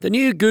The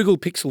new Google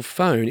Pixel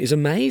phone is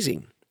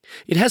amazing.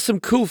 It has some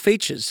cool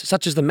features,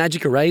 such as the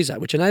Magic Eraser,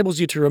 which enables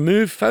you to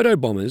remove photo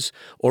bombers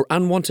or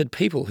unwanted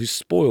people who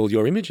spoil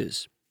your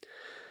images.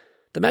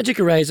 The Magic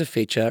Eraser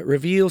feature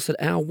reveals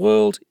that our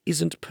world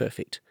isn't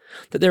perfect,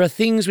 that there are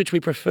things which we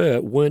prefer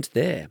weren't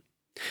there.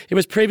 It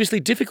was previously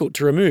difficult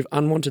to remove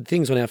unwanted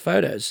things on our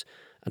photos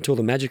until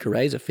the Magic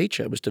Eraser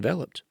feature was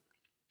developed.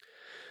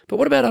 But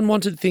what about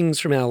unwanted things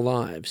from our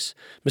lives,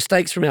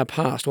 mistakes from our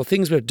past, or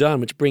things we've done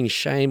which bring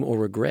shame or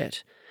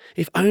regret?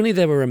 If only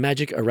there were a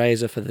magic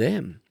eraser for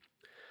them.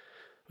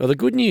 Well, the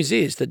good news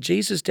is that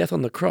Jesus' death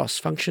on the cross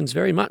functions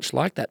very much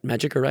like that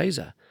magic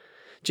eraser.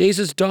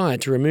 Jesus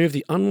died to remove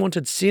the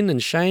unwanted sin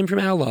and shame from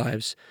our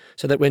lives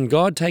so that when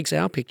God takes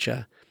our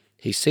picture,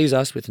 he sees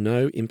us with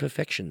no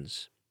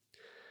imperfections.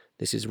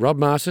 This is Rob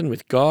Martin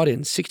with God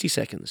in 60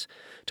 Seconds.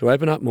 To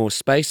open up more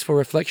space for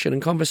reflection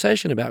and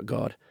conversation about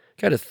God,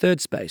 go to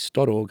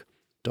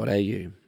thirdspace.org.au.